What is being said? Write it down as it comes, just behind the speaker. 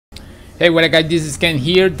Hey, what up guys, this is Ken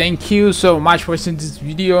here. Thank you so much for watching this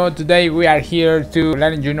video. Today we are here to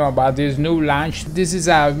let you know about this new launch. This is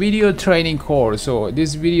a video training course. So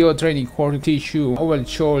this video training course teach you over the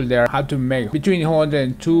shoulder how to make between $100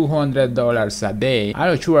 and $200 a day.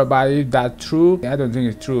 I'm not sure about if that's true. I don't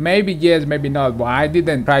think it's true. Maybe yes, maybe not. But I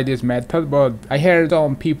didn't try this method, but I heard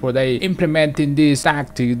some people they implementing this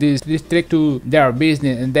tactic, this trick to their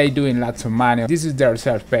business, and they doing lots of money. This is their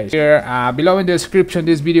sales page. Here below in the description,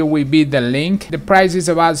 this video will be the link. The price is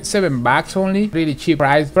about $7 only, really cheap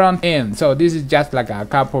price front end. So this is just like a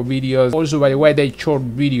couple videos. Also, by the way, they short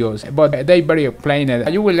videos, but they very plain.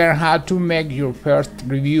 You will learn how to make your first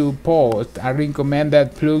review post,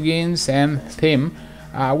 recommended plugins and theme.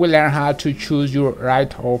 We'll learn how to choose your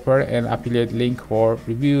right offer and affiliate link for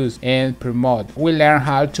reviews and promote. We'll learn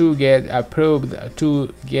how to get approved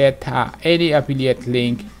to get any affiliate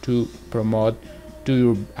link to promote to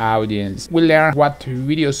your audience. We'll learn what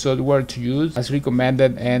video software to use as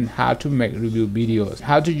recommended and how to make review videos,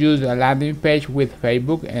 how to use a landing page with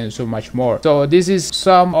Facebook, and so much more. So this is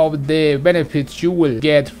some of the benefits you will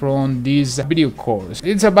get from this video course.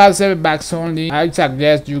 It's about $7 only. I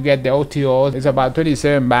suggest you get the OTO. It's about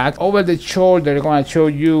 $27. Over the shoulder, they're gonna show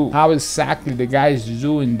you how exactly the guy is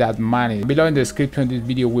doing that money. Below in the description, this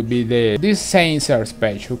video will be this same sales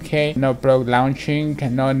page. Okay, no product launching,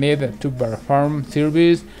 no need to perform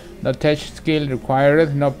service, no tech skill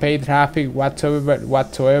required, no paid traffic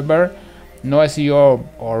whatsoever, no SEO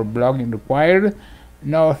or blogging required,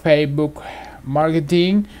 no Facebook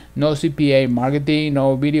marketing, no CPA marketing,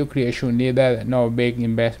 no video creation needed, no big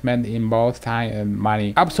investment in both time and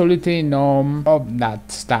money. Absolutely none of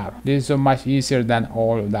that stuff. This is so much easier than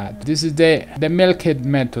all of that. This is the milk it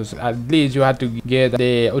method. At least you have to get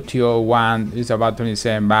the OTO one. It's about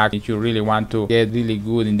 $27 if you really want to get really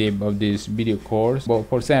good in depth of this video course. But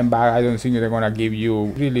for $7, I don't think they're gonna give you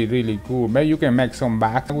really good. Maybe you can make some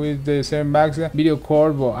back with the $7 video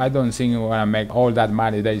course, but I don't think you're gonna make all that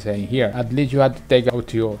money they say here. At least you have to take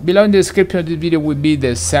OTO. Below in the description of this video will be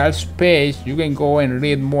the sales page. You can go and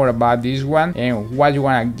read more about this one and what you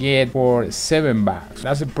want to get for $7.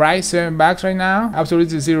 That's the price, $7 right now.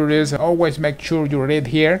 Absolutely zero risk. Always make sure you read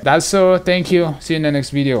here. That's all. Thank you. See you in the next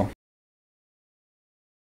video.